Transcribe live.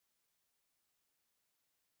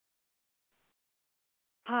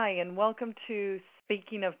Hi, and welcome to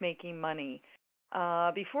Speaking of Making Money.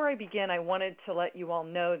 Before I begin, I wanted to let you all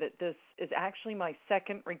know that this is actually my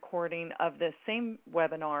second recording of this same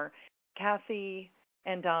webinar. Kathy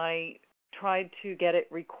and I tried to get it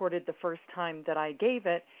recorded the first time that I gave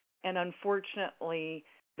it, and unfortunately,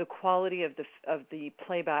 the quality of the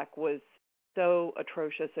playback was so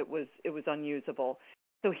atrocious it was unusable.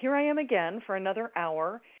 So here I am again for another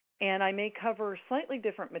hour. And I may cover slightly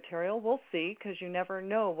different material. We'll see, because you never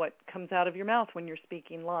know what comes out of your mouth when you're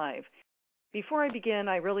speaking live. Before I begin,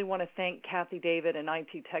 I really want to thank Kathy David and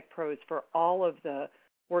IT Tech Pros for all of the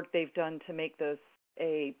work they've done to make this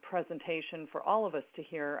a presentation for all of us to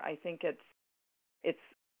hear. I think it's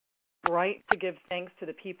right to give thanks to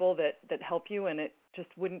the people that help you, and it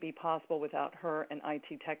just wouldn't be possible without her and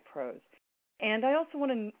IT Tech Pros. And I also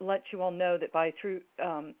want to let you all know that through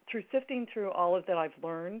sifting through all of that I've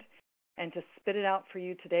learned and to spit it out for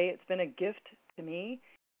you today, it's been a gift to me.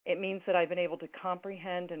 It means that I've been able to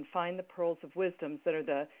comprehend and find the pearls of wisdoms that are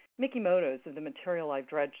the Mickey Motos of the material I've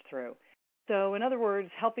dredged through. So in other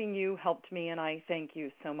words, helping you helped me, and I thank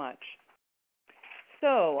you so much.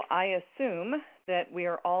 So I assume that we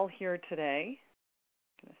are all here today.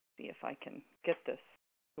 I'm going to see if I can get this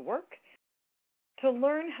to work. To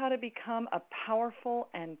learn how to become a powerful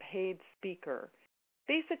and paid speaker.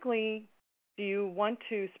 Basically, do you want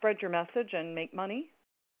to spread your message and make money?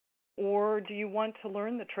 Or do you want to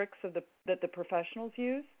learn the tricks that the professionals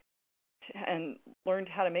use and learn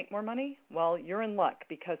how to make more money? Well, you're in luck,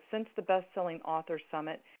 because since the Best-Selling Author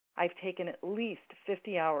Summit, I've taken at least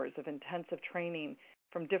 50 hours of intensive training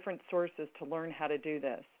from different sources to learn how to do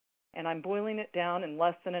this. And I'm boiling it down in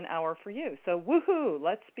less than an hour for you. So woohoo,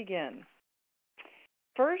 let's begin.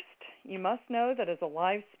 First, you must know that as a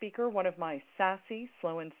live speaker, one of my sassy,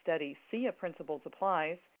 slow and steady SIA principles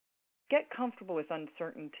applies. Get comfortable with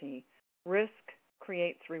uncertainty. Risk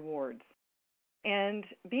creates rewards. And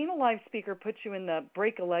being a live speaker puts you in the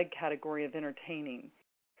break a leg category of entertaining.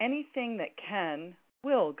 Anything that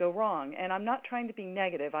will go wrong. And I'm not trying to be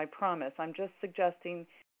negative, I promise. I'm just suggesting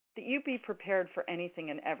that you be prepared for anything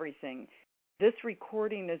and everything. This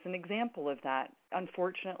recording is an example of that.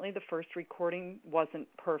 Unfortunately, the first recording wasn't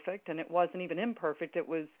perfect, and it wasn't even imperfect. It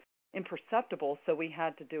was imperceptible, so we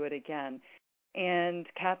had to do it again. And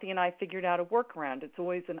Kathy and I figured out a workaround. It's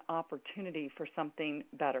always an opportunity for something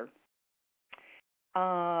better.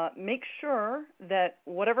 Make sure that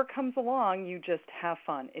whatever comes along, you just have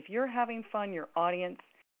fun. If you're having fun, your audience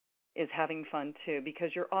is having fun too,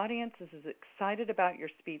 because your audience is as excited about your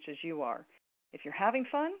speech as you are. If you're having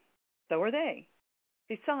fun, so are they.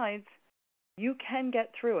 Besides, you can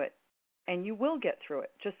get through it, and you will get through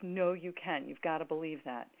it. Just know you can. You've got to believe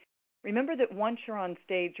that. Remember that once you're on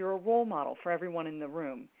stage, you're a role model for everyone in the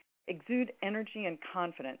room. Exude energy and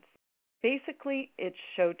confidence. Basically, it's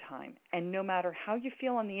showtime, and no matter how you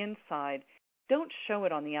feel on the inside, don't show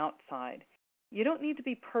it on the outside. You don't need to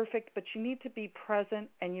be perfect, but you need to be present,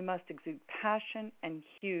 and you must exude passion and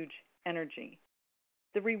huge energy.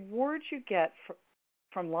 The rewards you get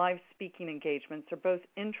from live speaking engagements are both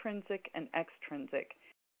intrinsic and extrinsic.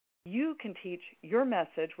 You can teach your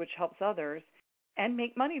message, which helps others, and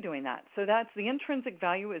make money doing that. So that's the intrinsic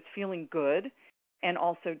value is feeling good and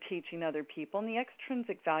also teaching other people, and the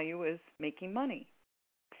extrinsic value is making money.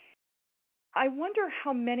 I wonder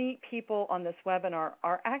how many people on this webinar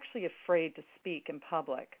are actually afraid to speak in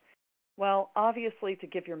public. Well, obviously, to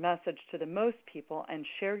give your message to the most people and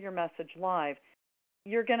share your message live,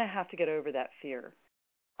 you're going to have to get over that fear.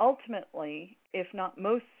 Ultimately, if not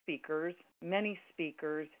most speakers, many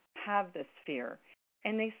speakers have this fear,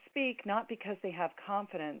 and they speak not because they have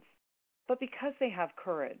confidence, but because they have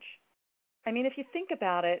courage. I mean, if you think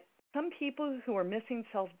about it, some people who are missing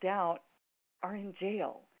self-doubt are in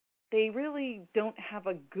jail. They really don't have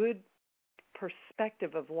a good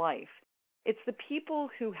perspective of life. It's the people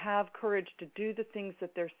who have courage to do the things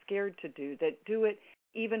that they're scared to do, that do it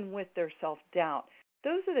even with their self-doubt.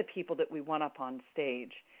 Those are the people that we want up on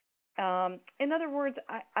stage. In other words,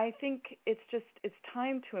 I think it's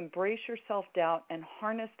time to embrace your self-doubt and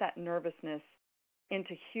harness that nervousness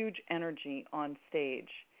into huge energy on stage.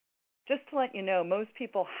 Just to let you know, most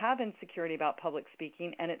people have insecurity about public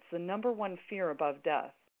speaking, and it's the #1 fear above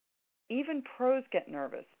death. Even pros get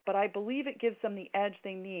nervous, but I believe it gives them the edge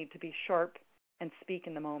they need to be sharp and speak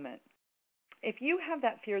in the moment. If you have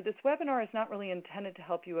that fear, this webinar is not really intended to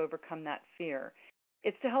help you overcome that fear.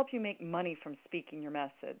 It's to help you make money from speaking your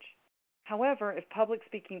message. However, if public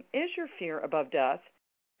speaking is your fear above death,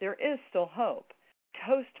 there is still hope.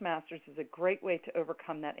 Toastmasters is a great way to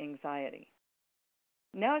overcome that anxiety.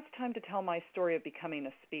 Now it's time to tell my story of becoming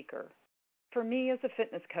a speaker. For me as a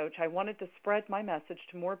fitness coach, I wanted to spread my message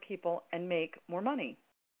to more people and make more money.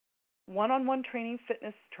 One-on-one training,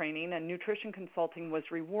 fitness training, and nutrition consulting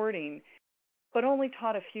was rewarding, but only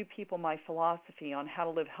taught a few people my philosophy on how to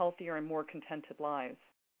live healthier and more contented lives.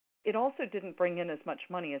 It also didn't bring in as much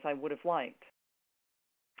money as I would have liked.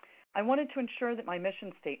 I wanted to ensure that my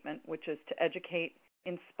mission statement, which is to educate,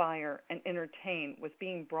 inspire, and entertain, was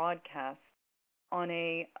being broadcast on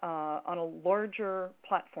a larger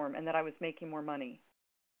platform and that I was making more money.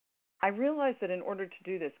 I realized that in order to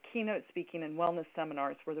do this, keynote speaking and wellness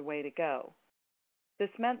seminars were the way to go. This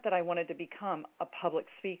meant that I wanted to become a public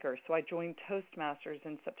speaker, so I joined Toastmasters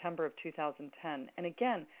in September of 2010. And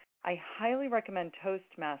again, I highly recommend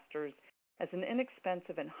Toastmasters as an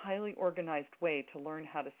inexpensive and highly organized way to learn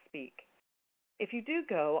how to speak. If you do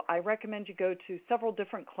go, I recommend you go to several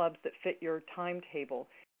different clubs that fit your timetable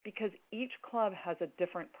because each club has a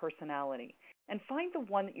different personality. And find the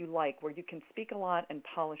one that you like where you can speak a lot and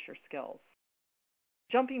polish your skills.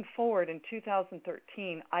 Jumping forward in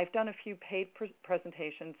 2013, I've done a few paid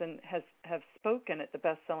presentations and have spoken at the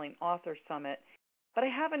Best-Selling Author Summit, but I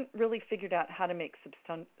haven't really figured out how to make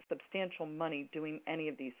substantial money doing any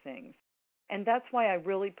of these things. And that's why I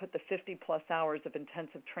really put the 50-plus hours of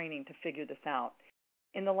intensive training to figure this out.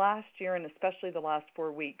 In the last year, and especially the last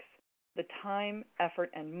 4 weeks, the time, effort,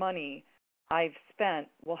 and money I've spent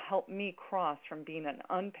will help me cross from being an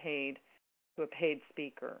unpaid to a paid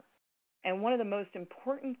speaker. And one of the most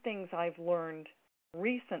important things I've learned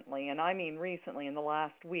recently, and I mean recently in the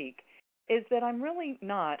last week, is that I'm really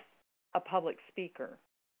not a public speaker,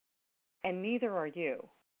 and neither are you.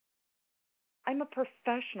 I'm a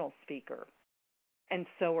professional speaker, and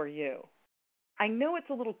so are you. I know it's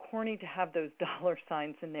a little corny to have those dollar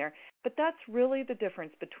signs in there, but that's really the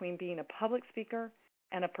difference between being a public speaker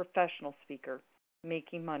and a professional speaker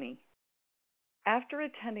making money. After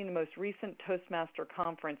attending the most recent Toastmaster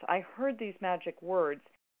conference, I heard these magic words,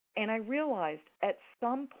 and I realized at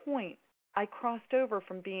some point I crossed over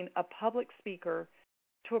from being a public speaker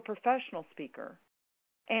to a professional speaker.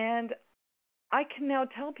 And I can now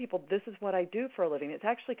tell people this is what I do for a living. It's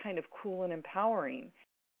actually kind of cool and empowering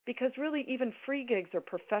because really even free gigs are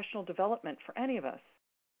professional development for any of us.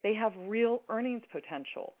 They have real earnings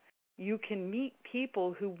potential. You can meet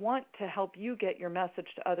people who want to help you get your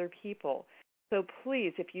message to other people. So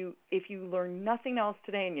please, if you learn nothing else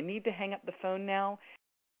today and you need to hang up the phone now,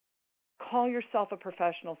 call yourself a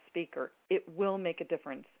professional speaker. It will make a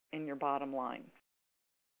difference in your bottom line.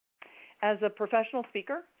 As a professional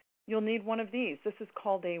speaker, you'll need one of these. This is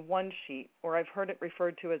called a one sheet, or I've heard it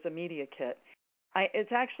referred to as a media kit.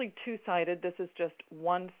 It's actually two-sided. This is just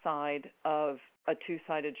one side of a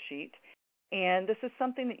two-sided sheet. And this is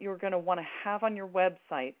something that you're going to want to have on your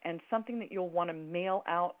website and something that you'll want to mail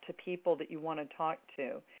out to people that you want to talk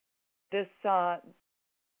to. This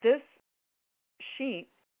sheet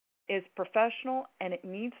is professional and it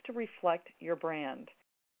needs to reflect your brand.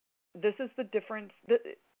 This is the difference.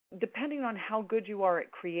 Depending on how good you are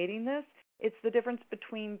at creating this, it's the difference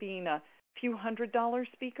between being a few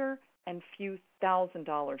 $100 speaker and few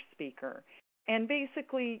 $1,000 speaker. And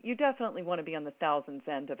basically, you definitely want to be on the thousands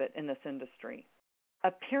end of it in this industry.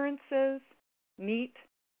 Appearances, neat,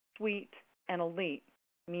 sweet, and elite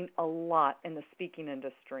mean a lot in the speaking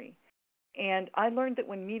industry. And I learned that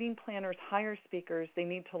when meeting planners hire speakers, they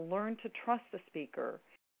need to learn to trust the speaker.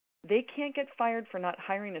 They can't get fired for not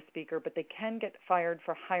hiring a speaker, but they can get fired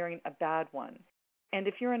for hiring a bad one. And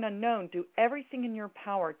if you're an unknown, do everything in your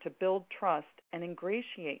power to build trust and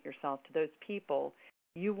ingratiate yourself to those people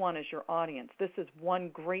you want as your audience. This is one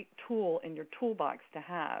great tool in your toolbox to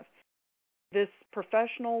have. This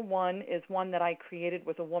professional one is one that I created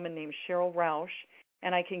with a woman named Cheryl Rausch,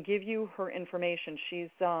 and I can give you her information. She's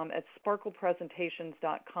at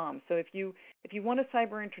sparklepresentations.com. So if you want a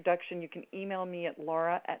cyber introduction, you can email me at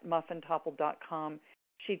laura@muffintopple.com.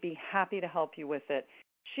 She'd be happy to help you with it.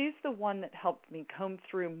 She's the one that helped me comb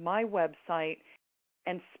through my website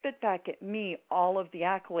and spit back at me all of the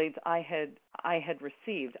accolades I had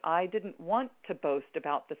received. I didn't want to boast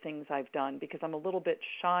about the things I've done because I'm a little bit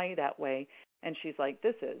shy that way. And she's like,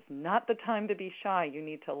 this is not the time to be shy. You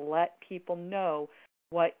need to let people know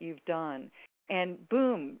what you've done. And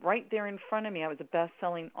boom, right there in front of me, I was a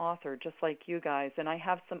best-selling author just like you guys. And I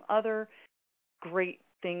have some other great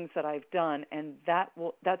things that I've done, and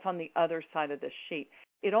that's on the other side of the sheet.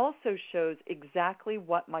 It also shows exactly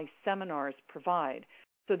what my seminars provide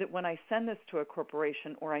so that when I send this to a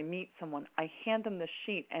corporation or I meet someone, I hand them the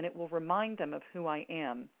sheet and it will remind them of who I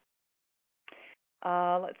am.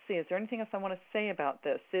 Let's see, is there anything else I want to say about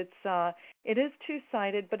this? It is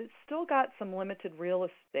two-sided, but it's still got some limited real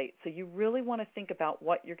estate. So you really want to think about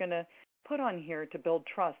what you're going to put on here to build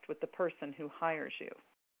trust with the person who hires you.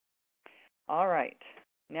 All right,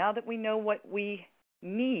 now that we know what we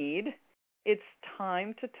need, it's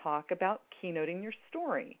time to talk about keynoting your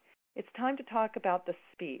story. It's time to talk about the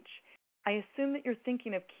speech. I assume that you're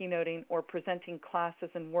thinking of keynoting or presenting classes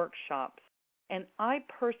and workshops, and I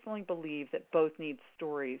personally believe that both need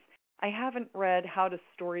stories. I haven't read How to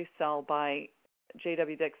Story Sell by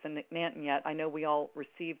J.W. Dixon McManton yet. I know we all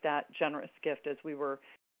received that generous gift as we were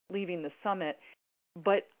leaving the summit,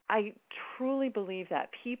 but I truly believe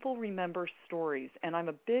that people remember stories, and I'm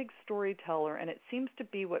a big storyteller, and it seems to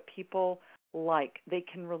be what people like. They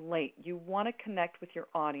can relate. You want to connect with your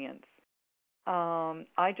audience.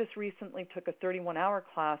 I just recently took a 31-hour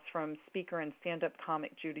class from speaker and stand-up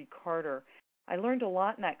comic Judy Carter. I learned a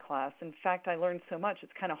lot in that class. In fact, I learned so much,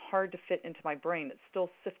 it's kind of hard to fit into my brain. It's still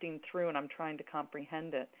sifting through, and I'm trying to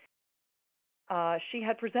comprehend it. She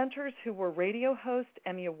had presenters who were radio hosts,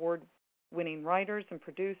 Emmy Award-winning writers and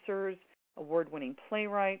producers, award-winning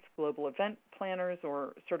playwrights, global event planners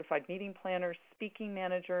or certified meeting planners, speaking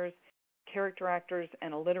managers, character actors,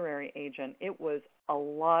 and a literary agent. It was a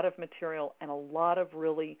lot of material and a lot of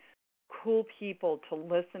really cool people to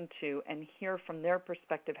listen to and hear from their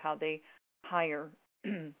perspective how they hire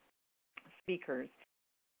speakers.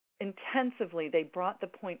 Intensively, they brought the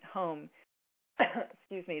point home,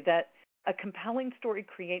 excuse me, that a compelling story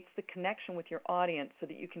creates the connection with your audience so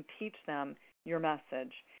that you can teach them your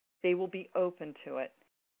message. They will be open to it.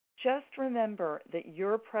 Just remember that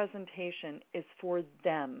your presentation is for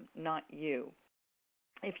them, not you.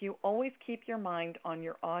 If you always keep your mind on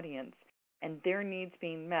your audience and their needs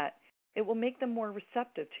being met, it will make them more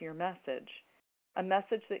receptive to your message, a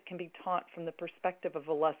message that can be taught from the perspective of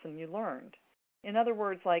a lesson you learned. In other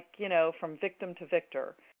words, like, from victim to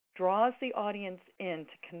victor, draws the audience in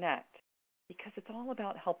to connect because it's all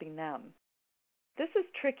about helping them. This is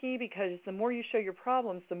tricky because the more you show your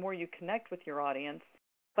problems, the more you connect with your audience.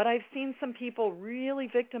 But I've seen some people really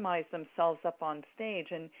victimize themselves up on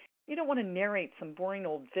stage, and you don't want to narrate some boring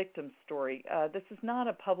old victim story. This is not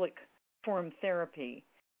a public forum therapy.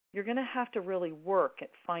 You're going to have to really work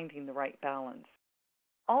at finding the right balance.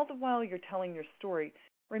 All the while you're telling your story,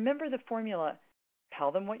 remember the formula.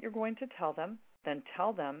 Tell them what you're going to tell them, then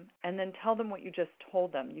tell them, and then tell them what you just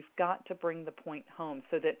told them. You've got to bring the point home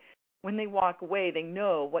so that when they walk away, they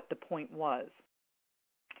know what the point was.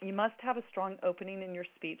 You must have a strong opening in your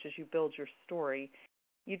speech as you build your story.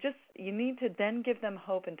 You need to then give them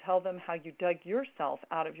hope and tell them how you dug yourself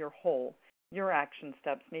out of your hole, your action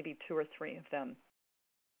steps, maybe 2 or 3 of them.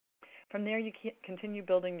 From there, you continue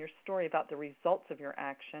building your story about the results of your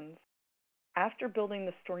actions. After building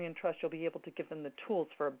the story and trust, you'll be able to give them the tools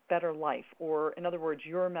for a better life, or in other words,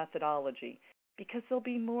 your methodology, because they'll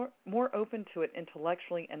be more open to it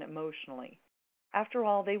intellectually and emotionally. After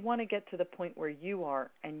all, they want to get to the point where you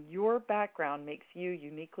are, and your background makes you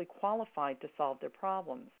uniquely qualified to solve their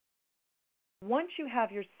problems. Once you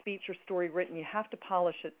have your speech or story written, you have to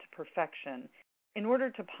polish it to perfection. In order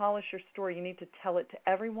to polish your story, you need to tell it to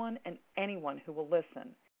everyone and anyone who will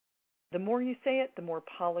listen. The more you say it, the more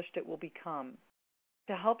polished it will become.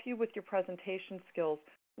 To help you with your presentation skills,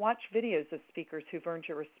 watch videos of speakers who've earned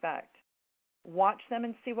your respect. Watch them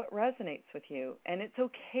and see what resonates with you, and it's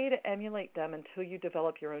okay to emulate them until you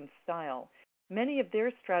develop your own style. Many of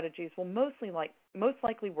their strategies will most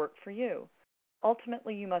likely work for you.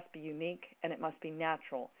 Ultimately, you must be unique, and it must be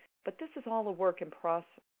natural. But this is all a work in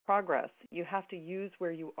progress. You have to use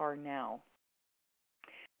where you are now.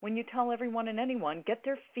 When you tell everyone and anyone, get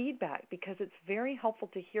their feedback because it's very helpful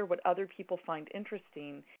to hear what other people find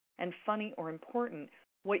interesting and funny or important.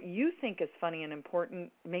 What you think is funny and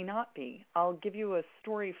important may not be. I'll give you a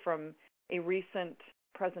story from a recent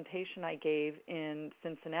presentation I gave in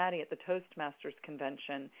Cincinnati at the Toastmasters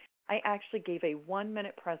convention. I actually gave a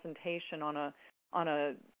 1-minute presentation on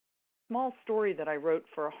a small story that I wrote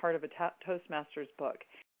for a Heart of a Toastmasters book.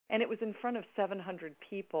 And it was in front of 700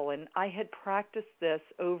 people, and I had practiced this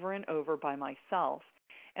over and over by myself.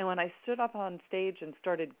 And when I stood up on stage and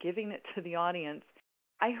started giving it to the audience,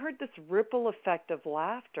 I heard this ripple effect of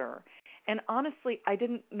laughter. And honestly, I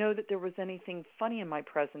didn't know that there was anything funny in my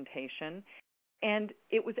presentation. And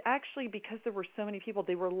it was actually because there were so many people,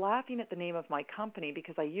 they were laughing at the name of my company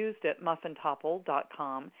because I used it,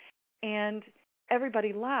 muffintopple.com. And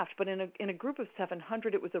everybody laughed, but in a group of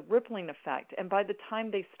 700, it was a rippling effect. And by the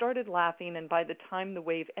time they started laughing and by the time the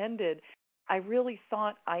wave ended, I really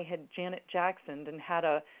thought I had Janet Jacksoned and had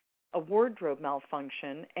a wardrobe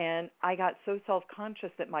malfunction. And I got so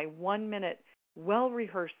self-conscious that my 1-minute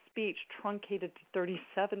well-rehearsed speech truncated to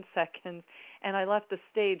 37 seconds, and I left the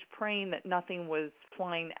stage praying that nothing was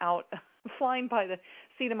flying out, flying by the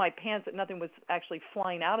seat of my pants, that nothing was actually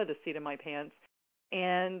flying out of the seat of my pants.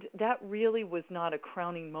 And that really was not a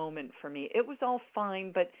crowning moment for me. It was all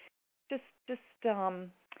fine, but just, just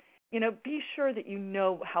be sure that you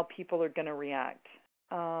know how people are going to react.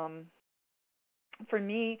 For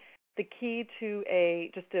me, the key to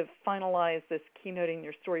just to finalize this keynoting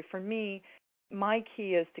your story, for me, my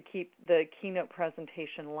key is to keep the keynote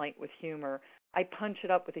presentation light with humor. I punch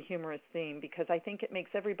it up with a humorous theme because I think it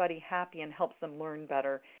makes everybody happy and helps them learn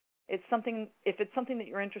better. If it's something that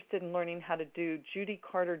you're interested in learning how to do, Judy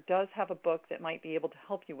Carter does have a book that might be able to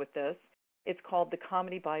help you with this. It's called The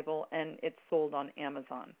Comedy Bible, and it's sold on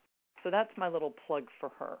Amazon. So that's my little plug for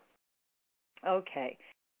her. Okay,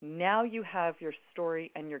 now you have your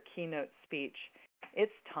story and your keynote speech.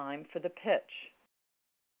 It's time for the pitch.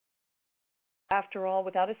 After all,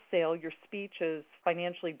 without a sale, your speech is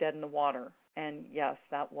financially dead in the water. And yes,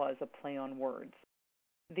 that was a play on words.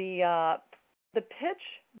 The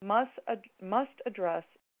pitch must address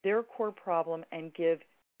their core problem and give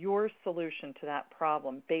your solution to that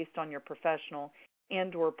problem based on your professional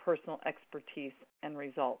and or personal expertise and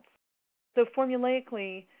results. So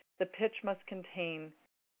formulaically, the pitch must contain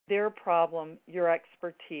their problem, your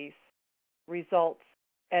expertise, results,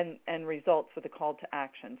 and results with a call to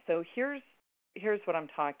action. So here's what I'm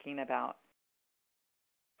talking about.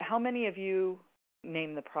 How many of you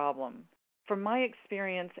name the problem? From my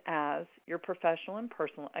experience as your professional and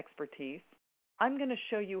personal expertise, I'm going to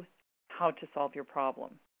show you how to solve your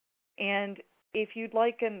problem. And if you'd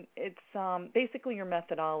like, it's basically your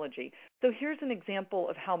methodology. So here's an example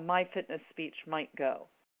of how my fitness speech might go.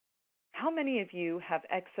 How many of you have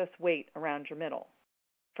excess weight around your middle?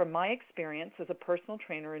 From my experience as a personal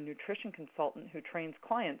trainer and nutrition consultant who trains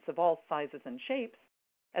clients of all sizes and shapes,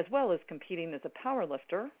 as well as competing as a power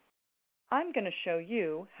lifter, I'm going to show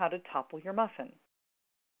you how to topple your muffin.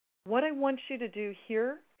 What I want you to do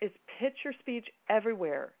here is pitch your speech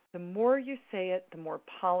everywhere. The more you say it, the more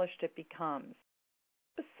polished it becomes.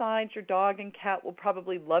 Besides, your dog and cat will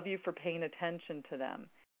probably love you for paying attention to them.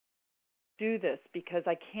 Do this because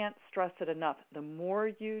I can't stress it enough. The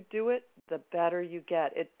more you do it, the better you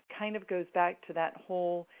get. It kind of goes back to that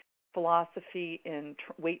whole philosophy in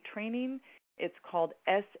weight training. It's called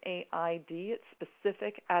SAID. It's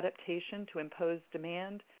specific adaptation to imposed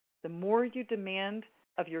demand. The more you demand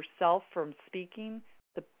of yourself from speaking,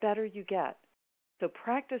 the better you get. So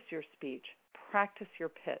practice your speech. Practice your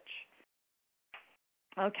pitch.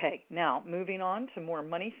 Okay, now moving on to more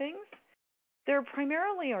money things. There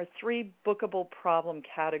primarily are 3 bookable problem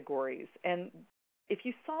categories, and if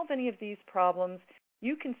you solve any of these problems,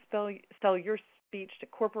 you can sell your speech to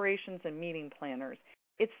corporations and meeting planners.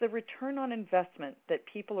 It's the return on investment that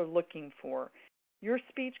people are looking for. Your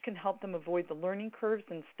speech can help them avoid the learning curves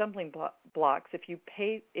and stumbling blocks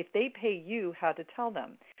if they pay you how to tell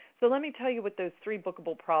them. So let me tell you what those 3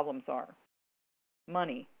 bookable problems are.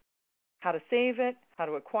 Money, how to save it, how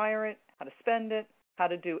to acquire it, how to spend it, how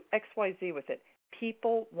to do XYZ with it.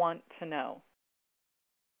 People want to know.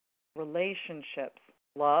 Relationships,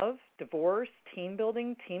 love, divorce, team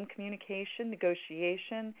building, team communication,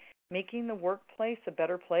 negotiation, making the workplace a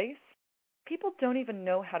better place. People don't even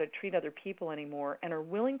know how to treat other people anymore and are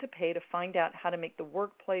willing to pay to find out how to make the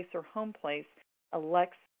workplace or home place a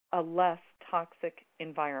less toxic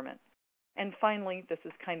environment. And finally, this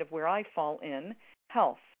is kind of where I fall in,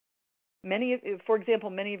 health. For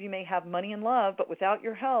example, many of you may have money and love, but without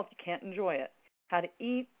your health, you can't enjoy it. How to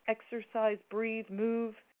eat, exercise, breathe,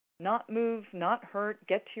 move, not hurt,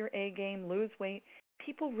 get to your A game, lose weight.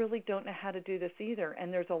 People really don't know how to do this either,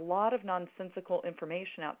 and there's a lot of nonsensical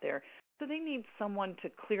information out there. So they need someone to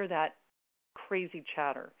clear that crazy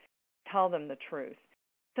chatter, tell them the truth.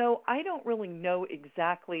 So I don't really know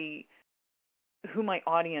exactly who my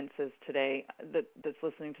audience is today that's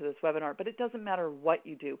listening to this webinar, but it doesn't matter what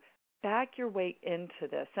you do. Back your way into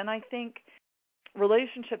this. And I think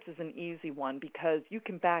relationships is an easy one because you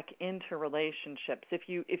can back into relationships.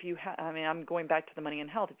 I'm going back to the money and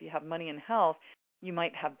health. If you have money and health, you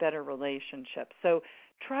might have better relationships. So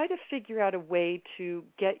try to figure out a way to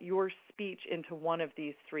get your speech into one of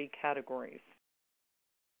these 3 categories.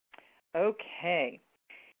 Okay.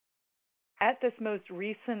 At this most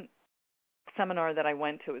recent seminar that I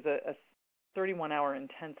went to, it was a 31-hour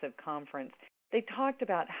intensive conference, they talked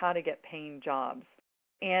about how to get paying jobs.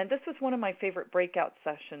 And this was one of my favorite breakout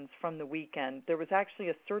sessions from the weekend. There was actually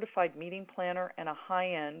a certified meeting planner and a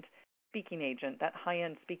high-end speaking agent. That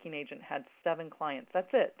high-end speaking agent had 7 clients.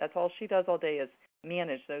 That's it. That's all she does all day is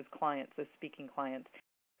manage those clients, those speaking clients.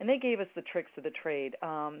 and they gave us the tricks of the trade.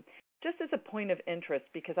 Just as a point of interest,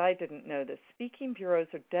 because I didn't know this, speaking bureaus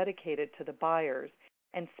are dedicated to the buyers,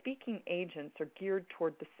 and speaking agents are geared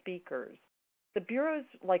toward the speakers. The bureau is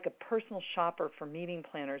like a personal shopper for meeting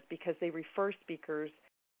planners because they refer speakers,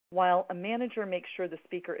 while a manager makes sure the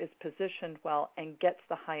speaker is positioned well and gets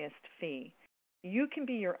the highest fee. You can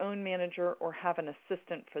be your own manager or have an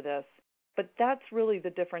assistant for this, but that's really the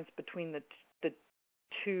difference between the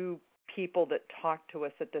two people that talk to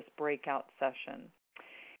us at this breakout session.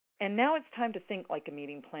 And now it's time to think like a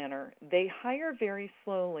meeting planner. They hire very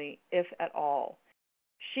slowly, if at all.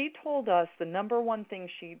 She told us the number one thing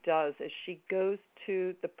she does is she goes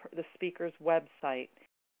to the speaker's website.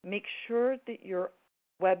 Make sure that your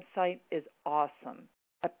website is awesome.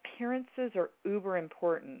 Appearances are uber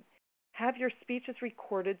important. Have your speeches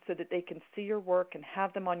recorded so that they can see your work and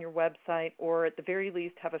have them on your website, or at the very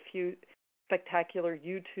least have a few spectacular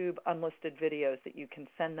YouTube unlisted videos that you can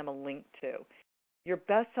send them a link to. Your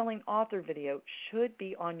best-selling author video should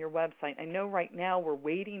be on your website. I know right now we're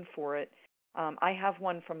waiting for it. I have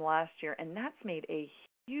one from last year, and that's made a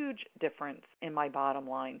huge difference in my bottom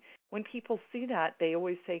line. When people see that, they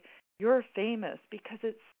always say, "You're famous," because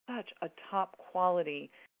it's such a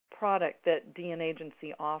top-quality product that DN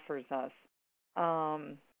Agency offers us.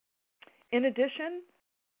 In addition,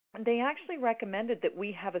 they actually recommended that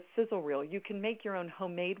we have a sizzle reel. You can make your own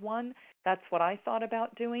homemade one. That's what I thought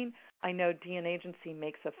about doing. I know DN Agency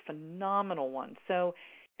makes a phenomenal one. So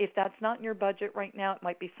if that's not in your budget right now, it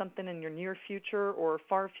might be something in your near future or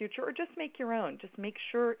far future, or just make your own. Just make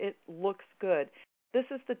sure it looks good.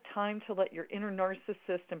 This is the time to let your inner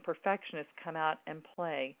narcissist and perfectionist come out and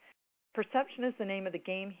play. Perception is the name of the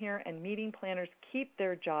game here, and meeting planners keep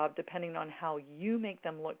their job depending on how you make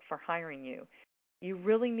them look for hiring you. You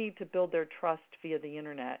really need to build their trust via the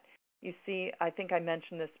internet. You see, I think I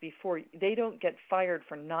mentioned this before, they don't get fired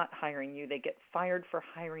for not hiring you. They get fired for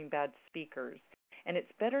hiring bad speakers. And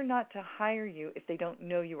it's better not to hire you if they don't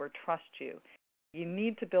know you or trust you. You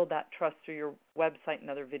need to build that trust through your website and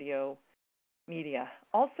other video media.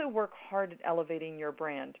 Also work hard at elevating your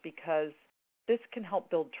brand, because this can help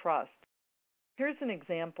build trust. Here's an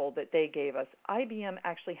example that they gave us. IBM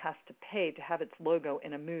actually has to pay to have its logo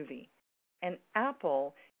in a movie. And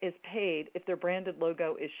Apple is paid if their branded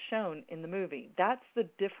logo is shown in the movie. That's the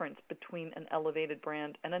difference between an elevated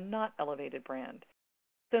brand and a not elevated brand.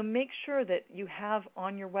 So make sure that you have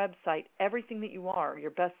on your website everything that you are,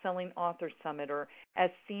 your best-selling author summit, or as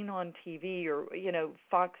seen on TV, or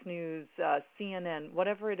Fox News, CNN,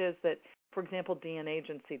 whatever it is that, for example, DN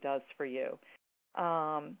Agency does for you.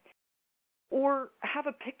 Or have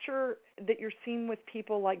a picture that you're seeing with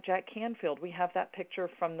people like Jack Canfield. We have that picture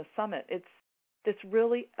from the summit. This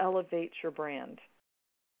really elevates your brand.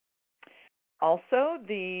 Also,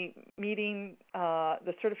 the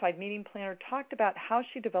certified meeting planner talked about how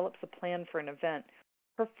she develops a plan for an event.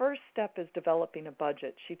 Her first step is developing a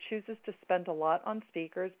budget. She chooses to spend a lot on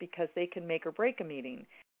speakers because they can make or break a meeting.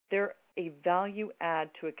 They're a value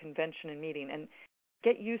add to a convention and meeting. And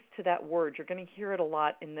get used to that word. You're going to hear it a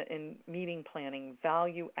lot in meeting planning,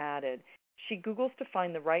 value added. She Googles to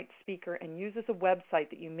find the right speaker and uses a website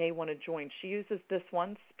that you may want to join. She uses this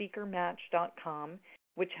one, speakermatch.com,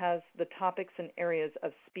 which has the topics and areas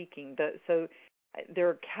of speaking. So there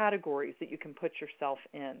are categories that you can put yourself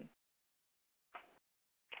in.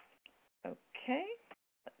 Okay,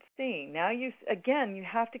 let's see. Now you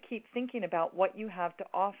have to keep thinking about what you have to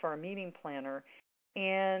offer a meeting planner.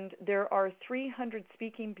 And there are 300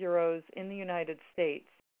 speaking bureaus in the United States.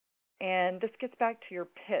 And this gets back to your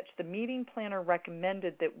pitch. The meeting planner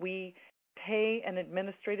recommended that we pay an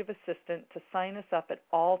administrative assistant to sign us up at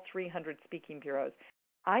all 300 speaking bureaus.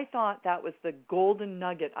 I thought that was the golden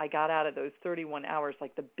nugget I got out of those 31 hours,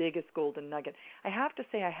 like the biggest golden nugget. I have to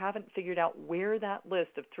say I haven't figured out where that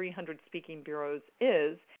list of 300 speaking bureaus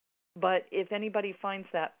is. But if anybody finds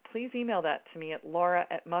that, please email that to me at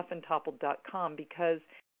laura@muffintopple.com, because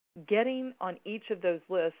getting on each of those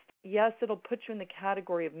lists, yes, it'll put you in the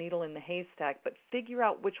category of needle in the haystack, but figure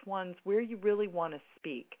out which ones, where you really want to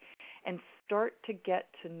speak, and start to get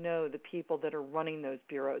to know the people that are running those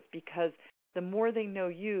bureaus, because the more they know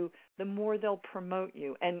you, the more they'll promote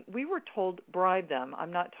you. And we were told, bribe them.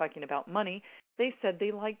 I'm not talking about money. They said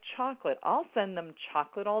they like chocolate. I'll send them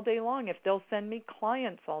chocolate all day long if they'll send me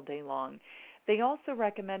clients all day long. They also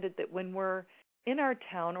recommended that when we're in our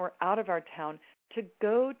town or out of our town, to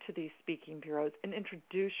go to these speaking bureaus and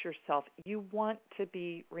introduce yourself. You want to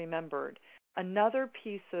be remembered. Another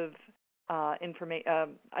piece of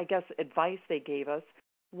advice they gave us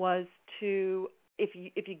was to, if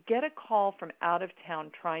you get a call from out of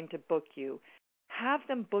town trying to book you, have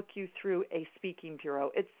them book you through a speaking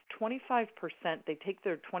bureau. It's 25%. They take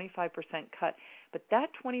their 25% cut, but that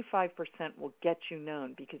 25% will get you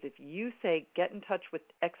known, because if you say, get in touch with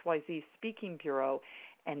XYZ Speaking Bureau,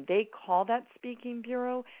 and they call that speaking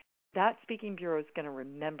bureau is going to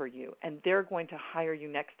remember you, and they're going to hire you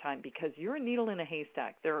next time, because you're a needle in a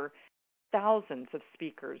haystack. There are thousands of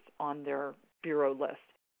speakers on their bureau list.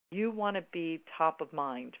 You want to be top of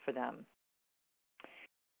mind for them.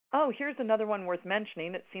 Oh, here's another one worth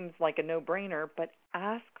mentioning. It seems like a no-brainer, but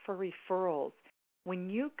ask for referrals. When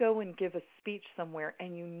you go and give a speech somewhere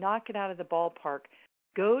and you knock it out of the ballpark,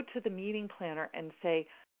 go to the meeting planner and say,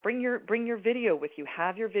 bring your video with you.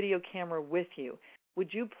 Have your video camera with you.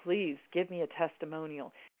 Would you please give me a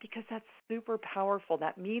testimonial? Because that's super powerful.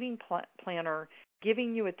 That meeting planner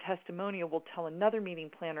giving you a testimonial will tell another meeting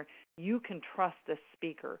planner, you can trust this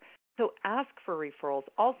speaker. So ask for referrals.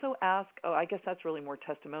 Also ask, I guess that's really more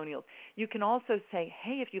testimonials. You can also say,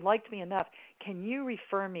 hey, if you liked me enough, can you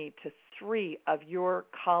refer me to 3 of your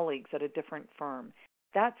colleagues at a different firm?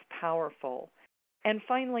 That's powerful. And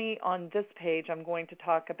finally, on this page, I'm going to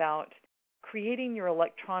talk about creating your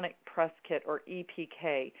electronic press kit, or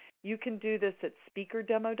EPK. You can do this at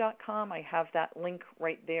speakerdemo.com. I have that link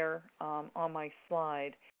right there on my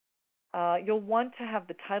slide. You'll want to have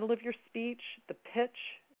the title of your speech, the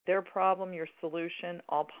pitch, their problem, your solution,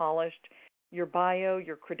 all polished, your bio,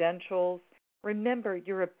 your credentials. Remember,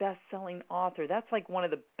 you're a best-selling author. That's like one of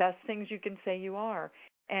the best things you can say you are.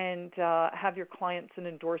 And have your clients and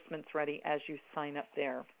endorsements ready as you sign up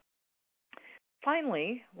there.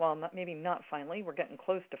 Finally, well, maybe not finally, we're getting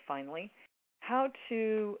close to finally, how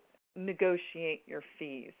to negotiate your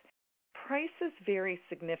fees. Prices vary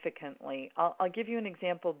significantly. I'll give you an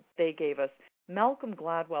example they gave us. Malcolm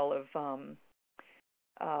Gladwell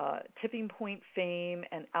of Tipping Point fame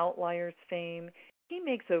and Outliers fame, he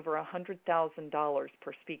makes over $100,000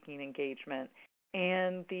 per speaking engagement.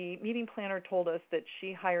 And the meeting planner told us that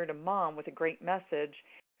she hired a mom with a great message,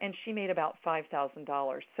 and she made about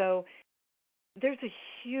 $5,000. So there's a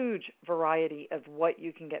huge variety of what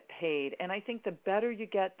you can get paid. And I think the better you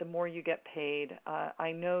get, the more you get paid.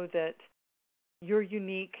 I know that you're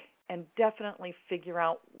unique, and definitely figure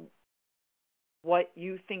out what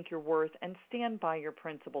you think you're worth and stand by your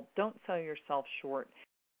principle. Don't sell yourself short.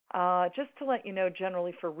 Just to let you know,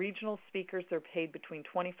 generally for regional speakers, they're paid between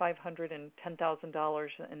 $2,500 and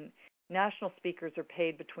 $10,000, and national speakers are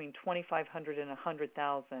paid between $2,500 and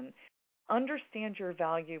 $100,000. Understand your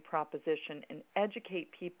value proposition and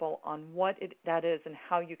educate people on what that is and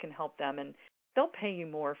how you can help them, and they'll pay you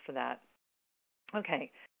more for that. Okay,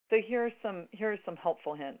 so here are some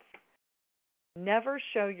helpful hints. Never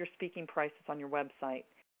show your speaking prices on your website.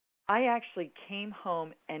 I actually came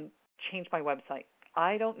home and changed my website.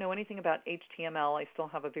 I don't know anything about HTML. I still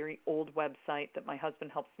have a very old website that my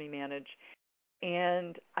husband helps me manage.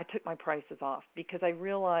 And I took my prices off because I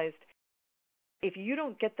realized if you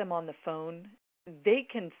don't get them on the phone, they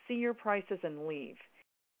can see your prices and leave.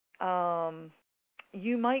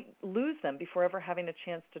 You might lose them before ever having a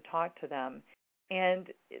chance to talk to them.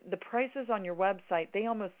 And the prices on your website, they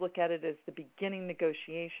almost look at it as the beginning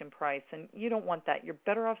negotiation price, and you don't want that. You're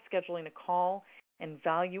better off scheduling a call and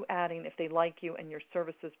value adding if they like you and your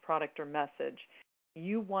services, product, or message.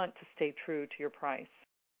 You want to stay true to your price.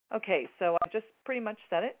 Okay, so I just pretty much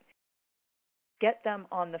said it. Get them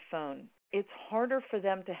on the phone. It's harder for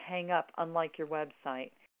them to hang up, unlike your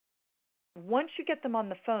website. Once you get them on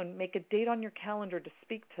the phone, make a date on your calendar to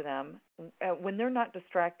speak to them when they're not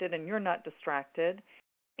distracted and you're not distracted,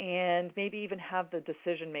 and maybe even have the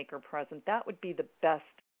decision maker present. That would be the best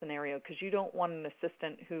scenario, because you don't want an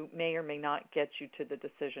assistant who may or may not get you to the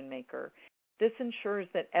decision maker. This ensures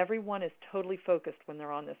that everyone is totally focused when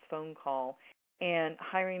they're on this phone call and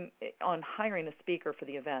hiring a speaker for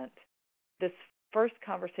the event. This first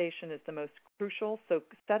conversation is the most crucial, so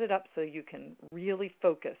set it up so you can really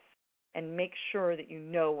focus and make sure that you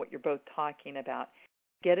know what you're both talking about.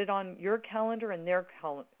 Get it on your calendar and their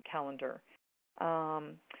calendar.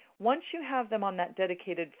 Once you have them on that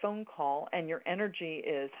dedicated phone call and your energy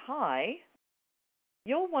is high,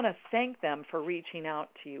 you'll want to thank them for reaching out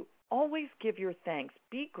to you. Always give your thanks.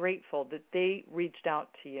 Be grateful that they reached out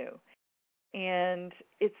to you. And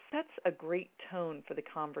it sets a great tone for the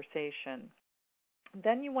conversation.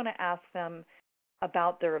 Then you want to ask them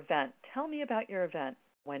about their event. Tell me about your event.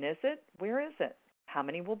 When is it? Where is it? How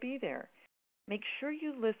many will be there? Make sure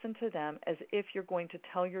you listen to them as if you're going to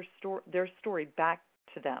tell their story back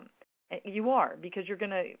to them. And you are, because you're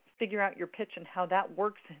going to figure out your pitch and how that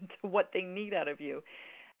works into what they need out of you.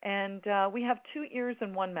 And we have 2 ears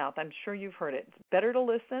and 1 mouth. I'm sure you've heard it. It's better to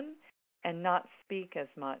listen and not speak as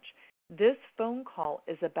much. This phone call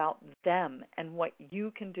is about them and what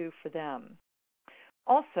you can do for them.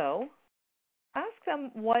 Also, ask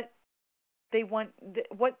them what they want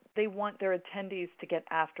their attendees to get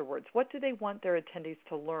afterwards. What do they want their attendees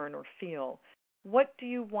to learn or feel? What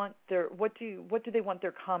do they want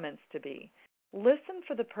their comments to be? Listen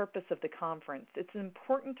for the purpose of the conference. It's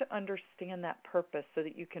important to understand that purpose so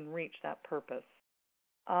that you can reach that purpose.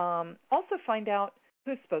 Also find out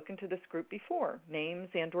who's spoken to this group before, names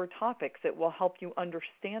and or topics that will help you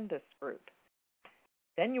understand this group.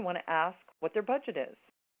 Then you want to ask what their budget is.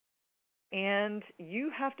 And you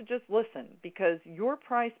have to just listen because your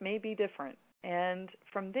price may be different. And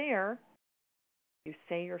from there, you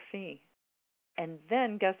say your fee. And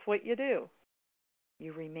then guess what you do?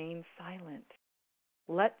 You remain silent.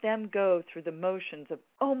 Let them go through the motions of,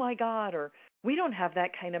 oh my God, or we don't have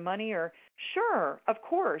that kind of money, or sure, of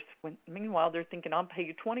course. Meanwhile, they're thinking, I'll pay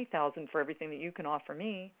you $20,000 for everything that you can offer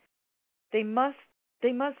me. They must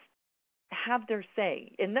have their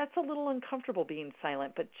say. And that's a little uncomfortable being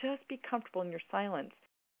silent, but just be comfortable in your silence.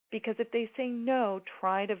 Because if they say no,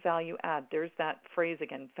 try to value add. There's that phrase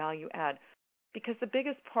again, value add. Because the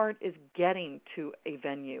biggest part is getting to a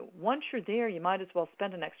venue. Once you're there, you might as well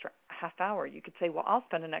spend an extra half hour. You could say, well, I'll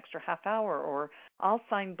spend an extra half hour, or I'll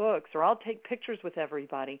sign books, or I'll take pictures with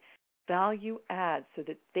everybody. Value add so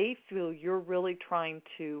that they feel you're really trying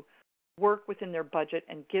to work within their budget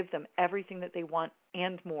and give them everything that they want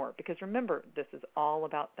and more. Because remember, this is all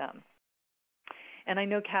about them. And I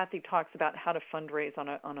know Kathy talks about how to fundraise on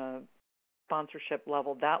a sponsorship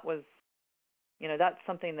level. That was, that's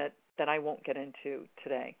something that I won't get into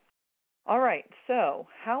today. All right, so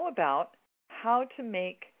how about how to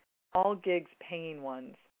make all gigs paying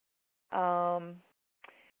ones? When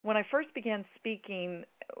we first begin speaking,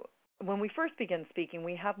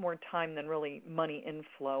 we have more time than really money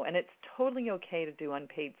inflow, and it's totally okay to do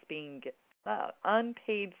unpaid speaking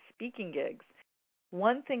gigs.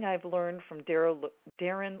 One thing I've learned from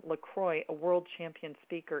Darren LaCroix, a world champion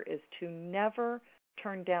speaker, is to never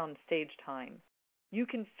turn down stage time. You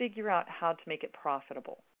can figure out how to make it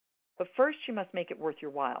profitable. But first, you must make it worth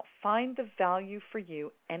your while. Find the value for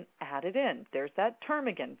you and add it in. There's that term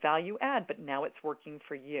again, value add, but now it's working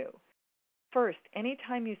for you. First,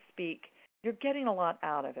 anytime you speak, you're getting a lot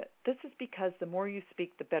out of it. This is because the more you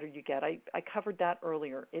speak, the better you get. I covered that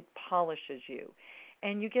earlier. It polishes you.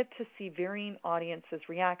 And you get to see varying audiences'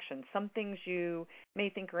 reactions. Some things you may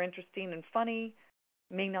think are interesting and funny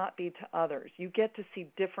may not be to others. You get to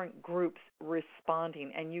see different groups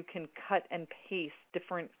responding, and you can cut and paste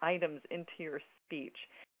different items into your speech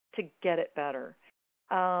to get it better.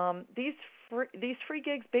 These free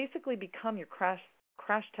gigs basically become your crash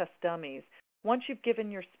test dummies. Once you've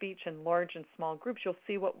given your speech in large and small groups, you'll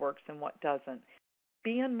see what works and what doesn't.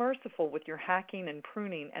 Be unmerciful with your hacking and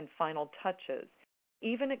pruning and final touches.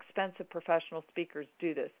 Even expensive professional speakers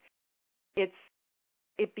do this.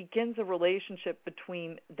 It begins a relationship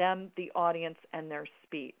between them, the audience, and their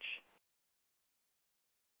speech.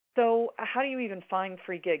 So how do you even find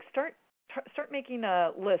free gigs? Start making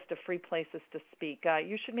a list of free places to speak.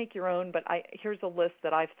 You should make your own, but here's a list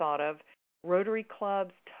that I've thought of. Rotary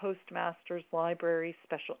clubs, Toastmasters, libraries,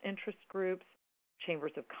 special interest groups,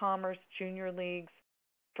 chambers of commerce, junior leagues,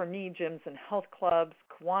 for me, gyms and health clubs,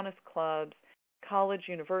 Kiwanis clubs, college,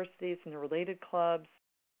 universities, and related clubs,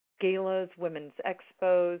 galas, women's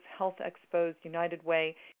expos, health expos, United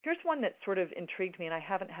Way. Here's one that sort of intrigued me, and I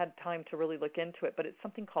haven't had time to really look into it, but it's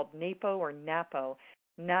something called NAPO or NAPO,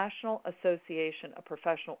 National Association of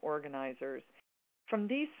Professional Organizers. From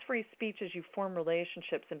these free speeches, you form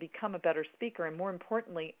relationships and become a better speaker, and more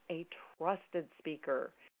importantly, a trusted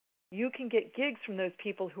speaker. You can get gigs from those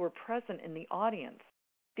people who are present in the audience.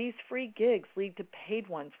 These free gigs lead to paid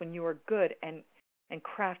ones when you are good and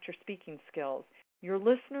craft your speaking skills. Your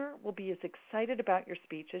listener will be as excited about your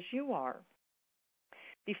speech as you are.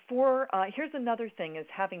 Here's another thing, is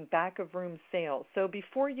having back of room sales. So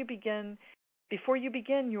before you begin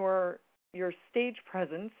your stage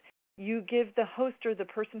presence, you give the host or the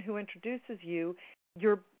person who introduces you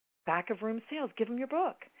your back of room sales. Give them your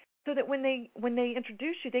book, so that when they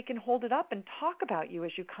introduce you, they can hold it up and talk about you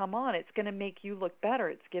as you come on. It's going to make you look better.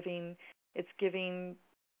 It's giving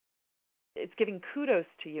kudos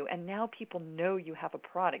to you, and now people know you have a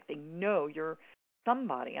product. They know you're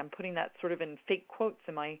somebody. I'm putting that sort of in fake quotes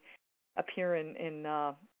up here in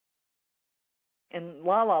La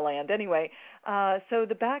La Land. Anyway, so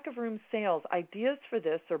the back of room sales, ideas for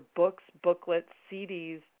this are books, booklets,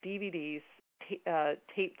 CDs, DVDs,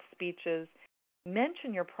 taped speeches.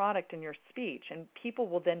 Mention your product in your speech, and people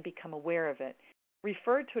will then become aware of it.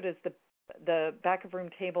 Refer to it as the back of room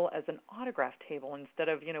table as an autograph table instead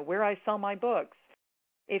of, where I sell my books.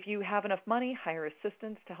 If you have enough money, hire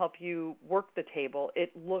assistants to help you work the table.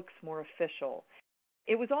 It looks more official.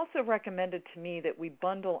 It was also recommended to me that we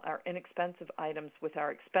bundle our inexpensive items with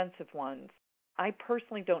our expensive ones. I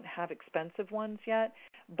personally don't have expensive ones yet,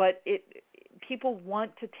 but people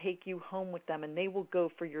want to take you home with them, and they will go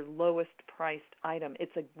for your lowest priced item.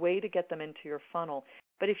 It's a way to get them into your funnel.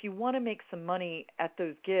 But if you want to make some money at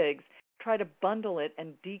those gigs, try to bundle it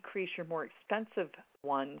and decrease your more expensive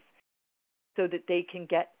ones so that they can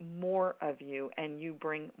get more of you and you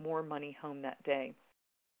bring more money home that day.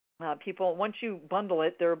 People, once you bundle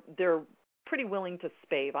it, they're pretty willing to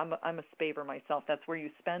spave. I'm a spaver myself. That's where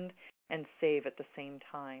you spend and save at the same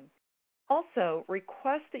time. Also,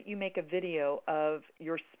 request that you make a video of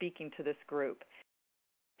your speaking to this group.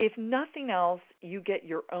 If nothing else, you get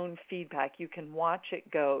your own feedback. You can watch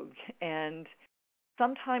it go, and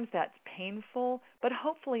sometimes that's painful, but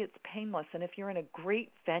hopefully it's painless. And if you're in a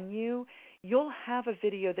great venue, you'll have a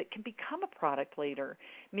video that can become a product later.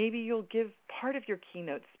 Maybe you'll give part of your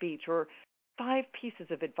keynote speech or 5 pieces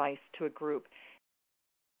of advice to a group.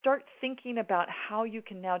 Start thinking about how you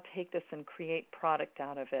can now take this and create product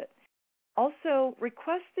out of it. Also,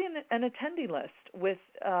 request an attendee list with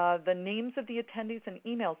the names of the attendees and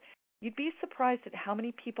emails. You'd be surprised at how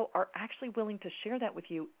many people are actually willing to share that with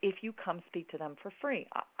you if you come speak to them for free.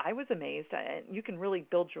 I was amazed. You can really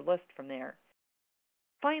build your list from there.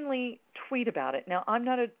 Finally, tweet about it. Now, I'm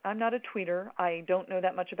not a tweeter. I don't know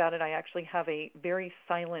that much about it. I actually have a very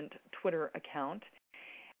silent Twitter account.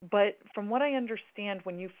 But from what I understand,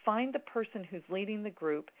 when you find the person who's leading the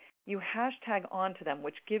group, you hashtag onto them,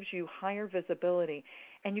 which gives you higher visibility,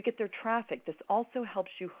 and you get their traffic. This also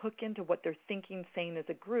helps you hook into what they're thinking, saying as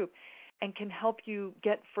a group, and can help you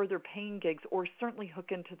get further paying gigs or certainly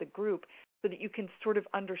hook into the group so that you can sort of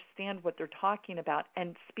understand what they're talking about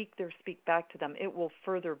and speak back to them. It will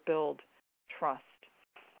further build trust.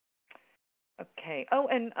 Okay. Oh,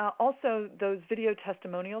 and also those video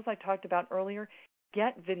testimonials I talked about earlier.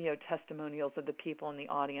 Get video testimonials of the people in the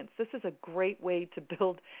audience. This is a great way to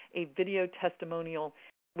build a video testimonial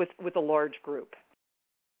with a large group.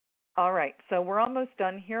 All right, so we're almost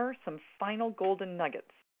done here. Some final golden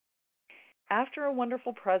nuggets. After a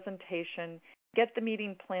wonderful presentation, get the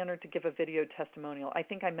meeting planner to give a video testimonial. I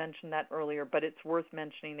think I mentioned that earlier, but it's worth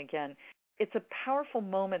mentioning again. It's a powerful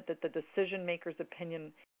moment that the decision maker's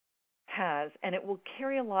opinion has, and it will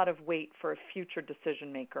carry a lot of weight for a future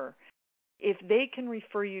decision maker. If they can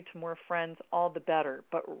refer you to more friends, all the better.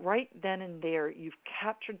 But right then and there, you've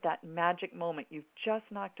captured that magic moment. You've just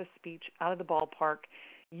knocked a speech out of the ballpark.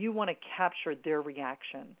 You want to capture their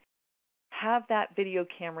reaction. Have that video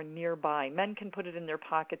camera nearby. Men can put it in their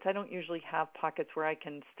pockets. I don't usually have pockets where I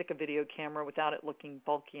can stick a video camera without it looking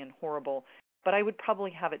bulky and horrible, but I would probably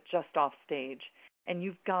have it just off stage. And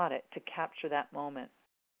you've got it to capture that moment.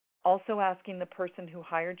 Also asking the person who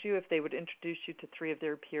hired you if they would introduce you to 3 of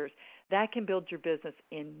their peers. That can build your business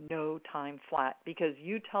in no time flat because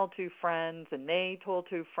you tell 2 friends and they told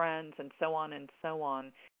 2 friends and so on and so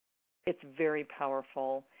on. It's very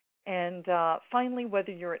powerful. And finally,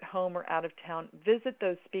 whether you're at home or out of town, visit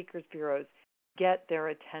those speakers bureaus. Get their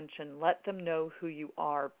attention. Let them know who you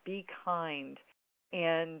are. Be kind.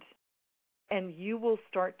 And you will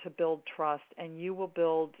start to build trust, and you will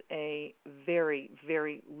build a very,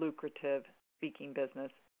 very lucrative speaking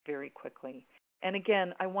business very quickly. And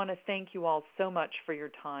again, I want to thank you all so much for your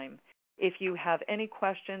time. If you have any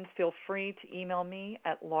questions, feel free to email me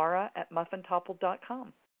at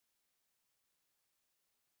laura@muffintopple.com.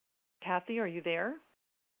 Kathy, are you there?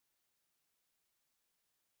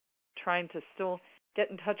 Trying to still get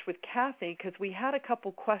in touch with Kathy because we had a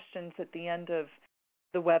couple questions at the end of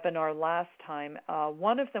the webinar last time.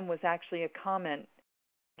 One of them was actually a comment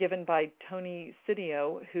given by Tony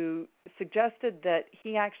Sidio, who suggested that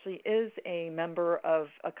he actually is a member of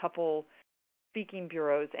a couple speaking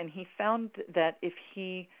bureaus, and he found that if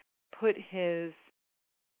he put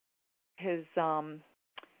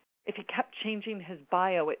if he kept changing his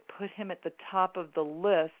bio, it put him at the top of the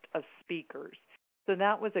list of speakers. So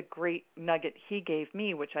that was a great nugget he gave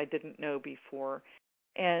me, which I didn't know before.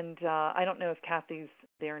 And I don't know if Kathy's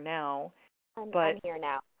there now. I'm here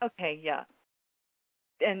now. Okay, yeah.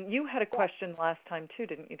 And you had a question last time too,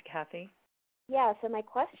 didn't you, Kathy? Yeah, so my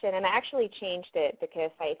question, and I actually changed it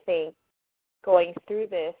because I think going through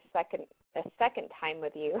this a second time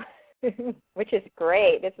with you, which is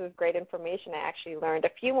great. This is great information. I actually learned a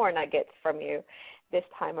few more nuggets from you this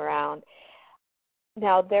time around.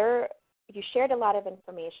 Now, you shared a lot of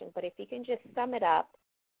information, but if you can just sum it up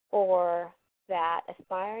for that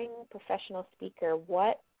aspiring professional speaker,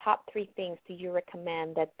 what top 3 things do you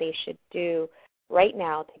recommend that they should do right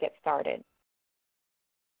now to get started?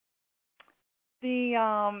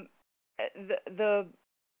 I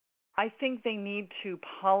think they need to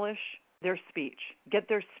polish their speech, get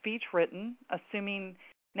their speech written, assuming,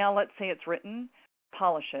 now let's say it's written,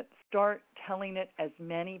 polish it. Start telling it as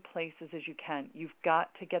many places as you can. You've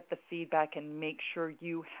got to get the feedback and make sure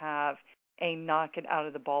you have a knock it out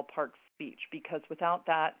of the ballpark speech, because without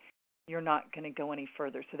that, you're not going to go any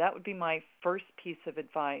further. So that would be my first piece of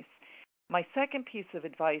advice. My second piece of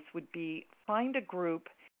advice would be find a group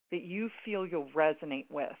that you feel you'll resonate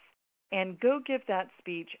with, and go give that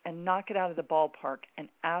speech and knock it out of the ballpark and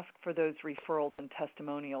ask for those referrals and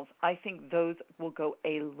testimonials. I think those will go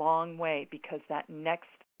a long way, because that next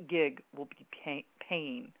gig will be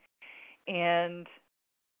paying. And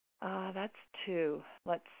that's 2.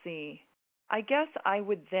 Let's see. I guess I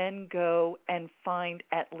would then go and find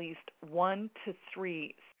at least 1 to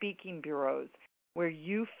 3 speaking bureaus where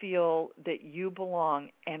you feel that you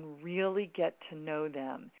belong and really get to know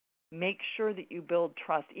them. Make sure that you build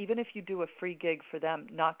trust. Even if you do a free gig for them,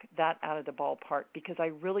 knock that out of the ballpark, because I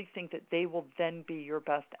really think that they will then be your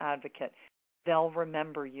best advocate. They'll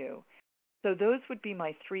remember you. So those would be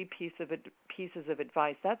my 3 pieces of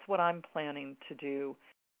advice. That's what I'm planning to do.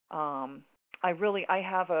 I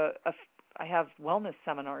have wellness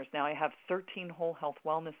seminars now. I have 13 whole health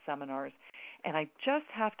wellness seminars, and I just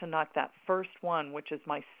have to knock that first one, which is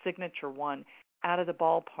my signature one, out of the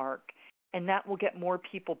ballpark. And that will get more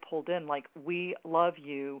people pulled in, like, we love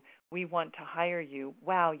you, we want to hire you.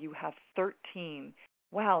 Wow, you have 13.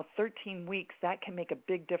 Wow, 13 weeks, that can make a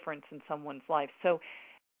big difference in someone's life. So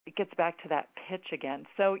it gets back to that pitch again.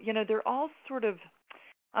 So, they're all sort of,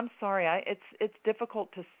 I'm sorry, it's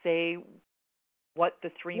difficult to say what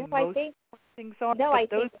the 3 most things are, but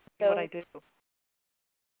those are what I do.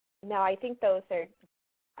 No, I think those are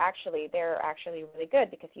they're actually really good,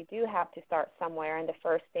 because you do have to start somewhere, and the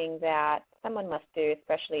first thing that someone must do,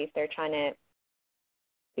 especially if they're trying to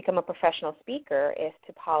become a professional speaker, is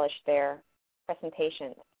to polish their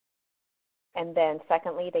presentations. And then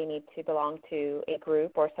secondly, they need to belong to a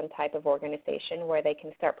group or some type of organization where they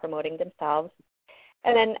can start promoting themselves.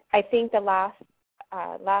 And then I think the last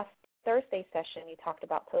Thursday session you talked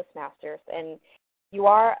about Toastmasters, and you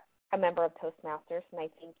are a member of Toastmasters, and I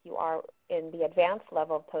think you are in the advanced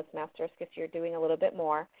level of Toastmasters because you're doing a little bit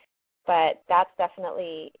more. But that's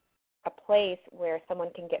definitely a place where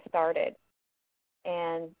someone can get started,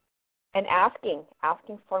 and asking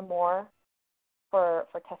for more, for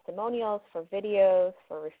testimonials, for videos,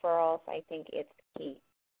 for referrals. I think it's key.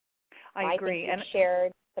 I agree. I think you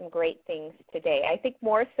shared some great things today. I think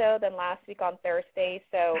more so than last week on Thursday.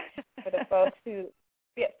 So for the folks who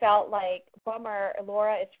felt like, bummer,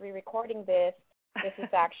 Laura is re-recording this, this is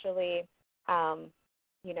actually, I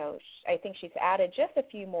think she's added just a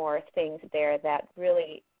few more things there that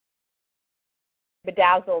really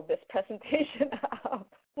bedazzled this presentation up.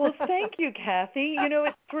 Well, thank you, Kathy.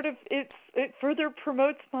 It further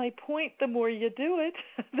promotes my point. The more you do it,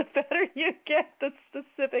 the better you get the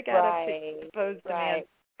specific adaptation proposed demand.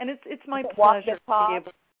 And it's my pleasure to be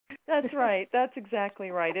able. That's right. That's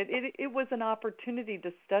exactly right. It was an opportunity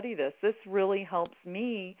to study this. This really helps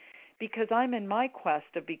me, because I'm in my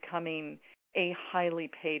quest of becoming a highly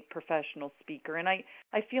paid professional speaker, and I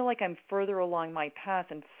feel like I'm further along my path,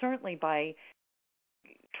 and certainly by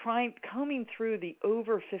combing through the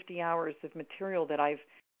over 50 hours of material that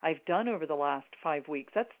I've done over the last 5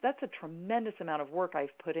 weeks. That's a tremendous amount of work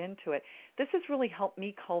I've put into it. This has really helped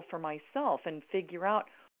me cull for myself and figure out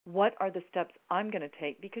what are the steps I'm going to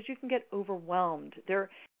take, because you can get overwhelmed.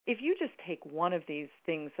 If you just take one of these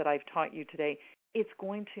things that I've taught you today, it's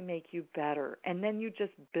going to make you better. And then you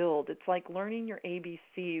just build. It's like learning your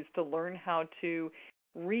ABCs to learn how to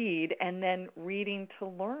read, and then reading to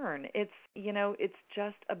learn. It's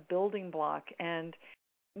just a building block. And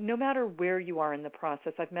no matter where you are in the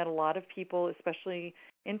process, I've met a lot of people, especially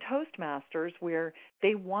in Toastmasters, where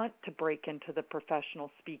they want to break into the professional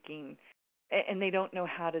speaking and they don't know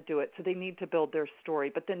how to do it, so they need to build their story.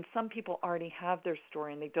 But then some people already have their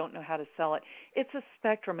story and they don't know how to sell it. It's a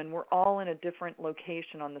spectrum, and we're all in a different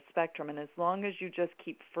location on the spectrum, and as long as you just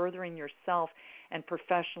keep furthering yourself and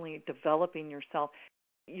professionally developing yourself,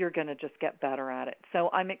 you're going to just get better at it. So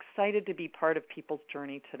I'm excited to be part of people's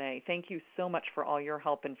journey today. Thank you so much for all your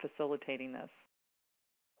help in facilitating this.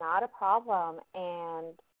 Not a problem.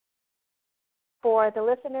 And for the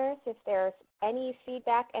listeners, if there's any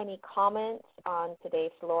feedback, any comments on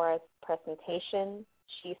today's Laura's presentation,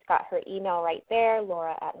 she's got her email right there,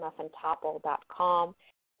 laura@muffintopple.com.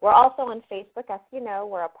 We're also on Facebook. As you know,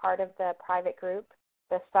 we're a part of the private group,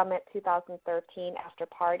 the Summit 2013 after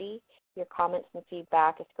party. Your comments and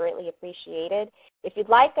feedback is greatly appreciated. If you'd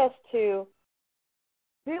like us to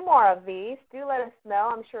do more of these, do let us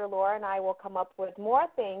know. I'm sure Laura and I will come up with more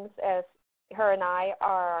things as her and I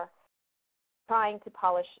are trying to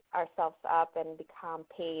polish ourselves up and become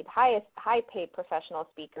high-paid professional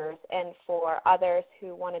speakers. And for others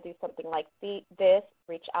who want to do something like this,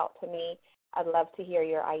 reach out to me. I'd love to hear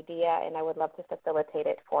your idea, and I would love to facilitate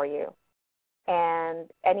it for you. And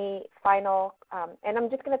any final, and I'm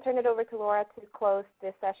just going to turn it over to Laura to close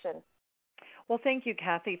this session. Well, thank you,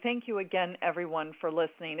 Kathy. Thank you again, everyone, for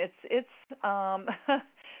listening. It's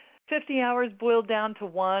 50 hours boiled down to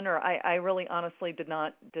one, or I really honestly did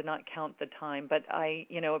not count the time, but I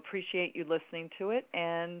appreciate you listening to it,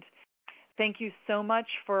 and thank you so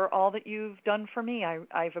much for all that you've done for me.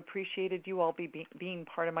 I've appreciated you all being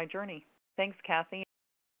part of my journey. Thanks, Kathy.